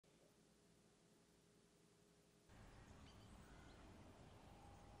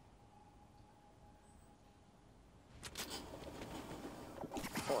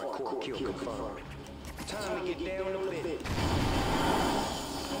Hardcore kill confirmed. Time to get down a bit.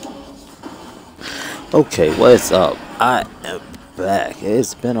 Okay, what's up? I am back.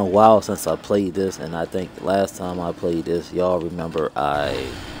 It's been a while since I played this, and I think last time I played this, y'all remember I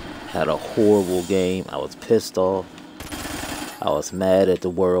had a horrible game. I was pissed off. I was mad at the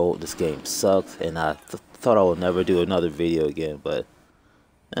world. This game sucks, and I thought I would never do another video again, but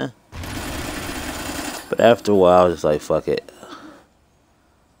But after a while, I was just like, fuck it.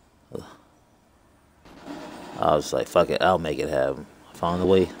 I was like, fuck it, I'll make it happen. Find a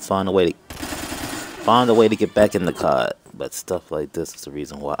way to get back in the COD. But stuff like this is the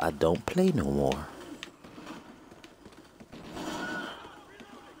reason why I don't play no more.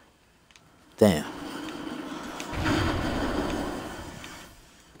 Damn.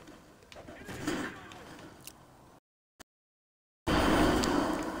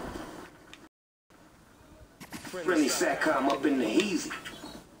 Friendly SATCOM up in the easy.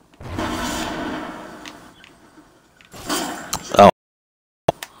 Oh.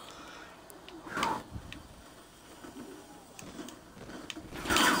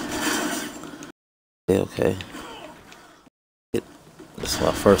 Okay. This is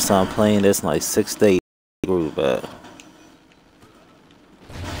my first time playing this in like 6 days. Grew bad.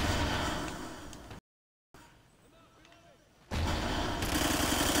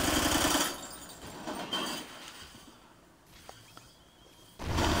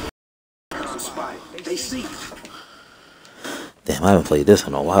 They see. Damn, I haven't played this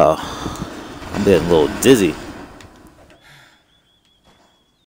in a while. I'm getting a little dizzy.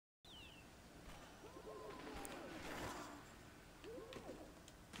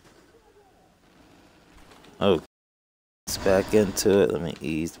 Oh, ease back into it. Let me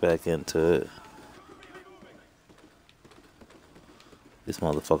ease back into it. These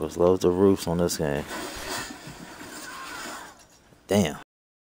motherfuckers love the roofs on this game. Damn.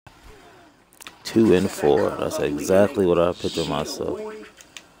 2 and 4. That's exactly what I picture myself.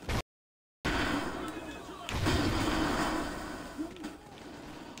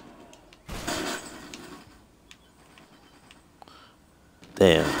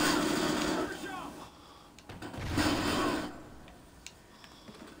 Damn.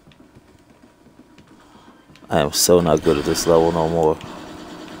 I am so not good at this level no more.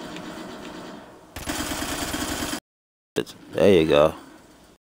 There you go.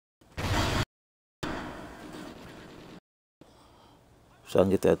 So I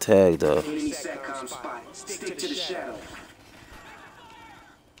can get that tag though. Enemy SATCOM spot. Stick to the shadow.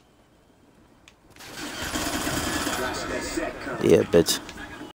 Yeah, bitch.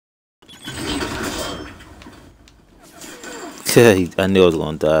 I knew I was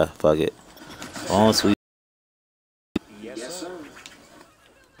gonna die. Fuck it. On sweet. Yes, sir.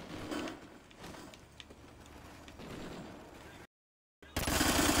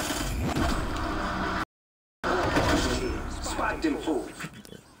 Spot them fools.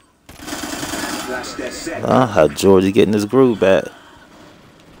 How Georgie getting his groove back.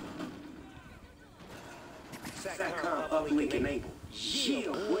 SATCOM uplink enabled. Yeah,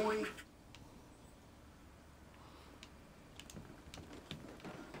 boy.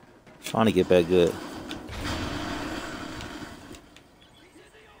 Trying to get back good.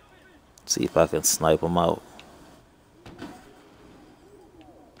 See if I can snipe him out.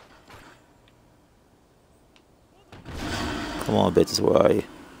 Come on, bitches, where are you?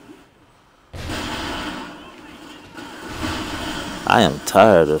 I am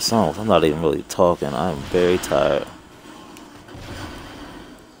tired of songs. I'm not even really talking. I am very tired.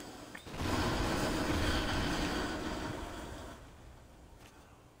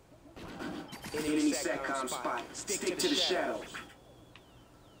 Enemy SATCOM spot. Stick to the shadow.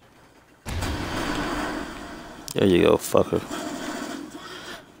 There you go, fucker.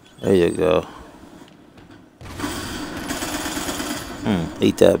 There you go.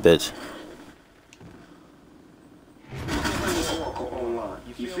 Eat that bitch.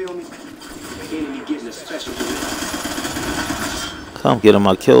 You feel me? Enemy getting a special. Come get him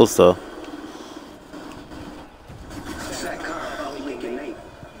my kills though. SATCOM uplink enabled.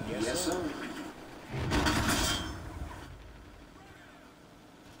 Yes, sir.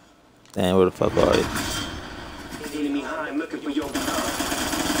 Damn, where the fuck are you? Enemy behind looking for your behind.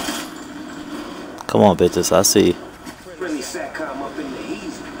 Come on, bitches, I see you. Friendly SATCOM up in the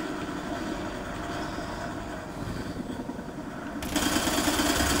easy.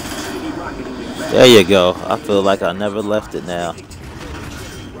 There you go. I feel like I never left it now.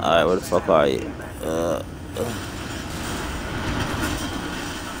 Alright, where the fuck are you?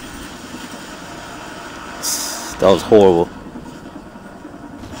 That was horrible.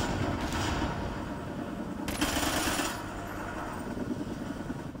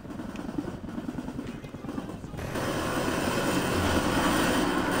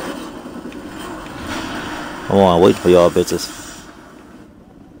 Come on, wait for y'all bitches.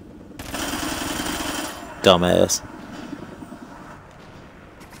 Dumbass.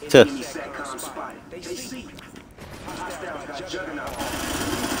 Tuh. Enemy SATCOM spotted. They see. Hostiles got juggernaut.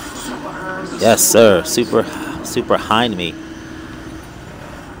 Yes, sir. Super behind me.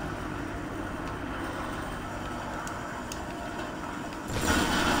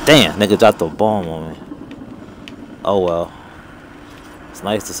 Damn, nigga dropped the bomb on me. Oh well. It's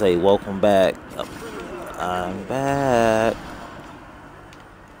nice to say welcome back. I'm back.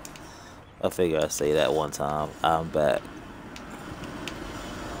 I figure I'd say that one time. I'm back.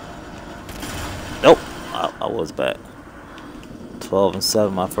 Nope. I was back.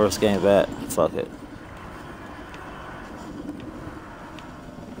 12-7, my first game back. Fuck it.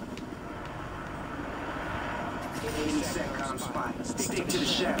 Enemy SATCOM spotted. Stick to the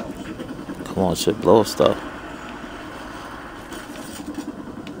shadow. Come on, shit, blow stuff.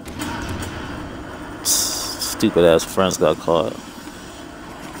 Stupid ass friends got caught.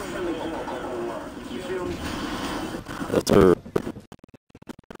 You feel me? That's her.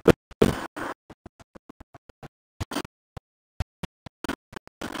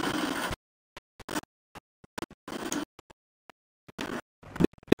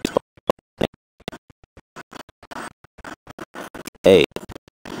 Hey,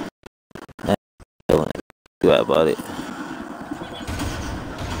 man, you right about it.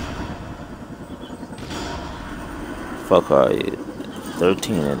 Fuck are you?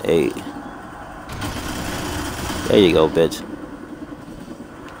 13-8. There you go, bitch.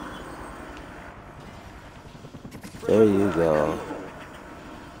 There you go.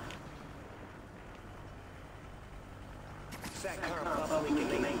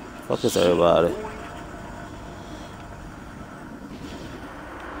 Fuck is everybody?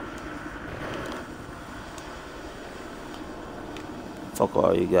 Fuck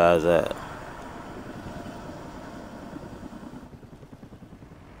all you guys at?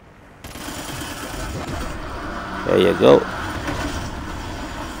 There you go.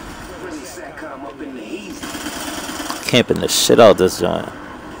 Camping the shit out this joint.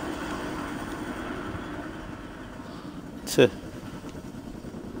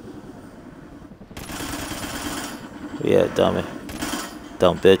 Yeah, dummy.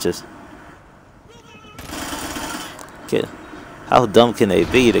 Dumb bitches. How dumb can they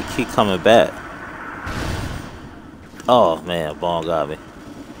be to keep coming back? Oh man, bomb got me.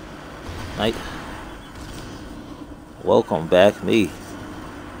 Like, welcome back, me.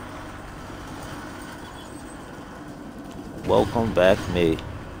 Welcome back, me.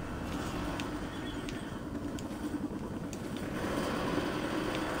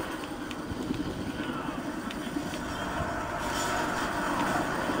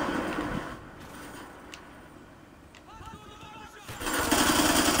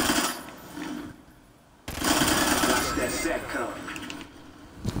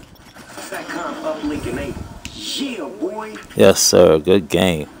 Yes, sir. Good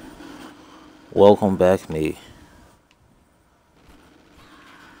game. Welcome back, me.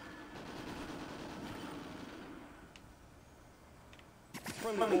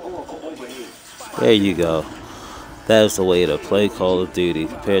 There you go. That's the way to play Call of Duty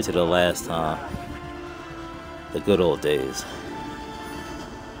compared to the last time. The good old days.